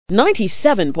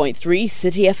97.3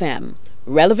 Citi FM.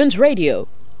 Relevant radio,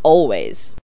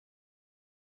 always.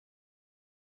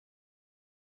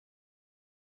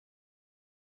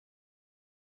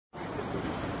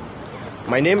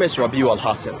 My name is Rabiu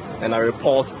Al-Hassan and I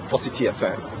report for Citi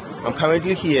FM. I'm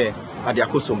currently here at the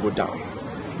Akosombo Dam,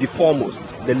 the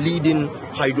foremost, the leading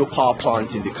hydropower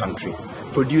plant in the country,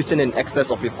 producing in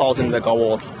excess of 1,000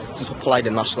 megawatts to supply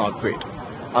the national grid.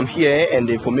 I'm here and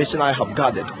the information I have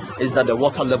gathered is that the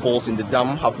water levels in the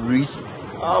dam have reached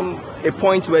a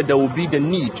point where there will be the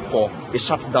need for a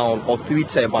shutdown of 3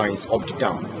 turbines of the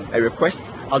dam. A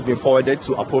request has been forwarded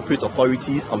to appropriate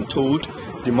authorities. I'm told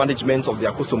the management of the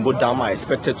Akosombo Dam are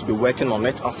expected to be working on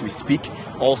it as we speak.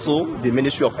 Also, the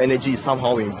Ministry of Energy is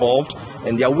somehow involved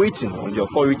and they are waiting on the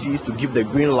authorities to give the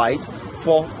green light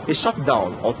for a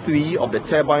shutdown of 3 of the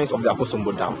turbines of the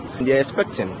Akosombo Dam. And they are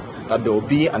expecting that there will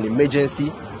be an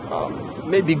emergency,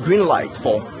 maybe green light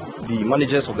for the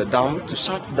managers of the dam to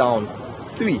shut down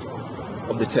 3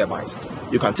 of the turbines.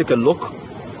 You can take a look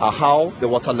at how the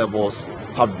water levels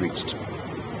have reached.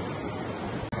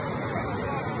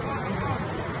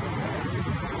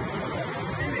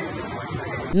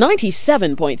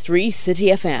 .3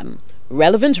 Citi FM.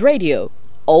 Relevant radio,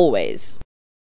 always.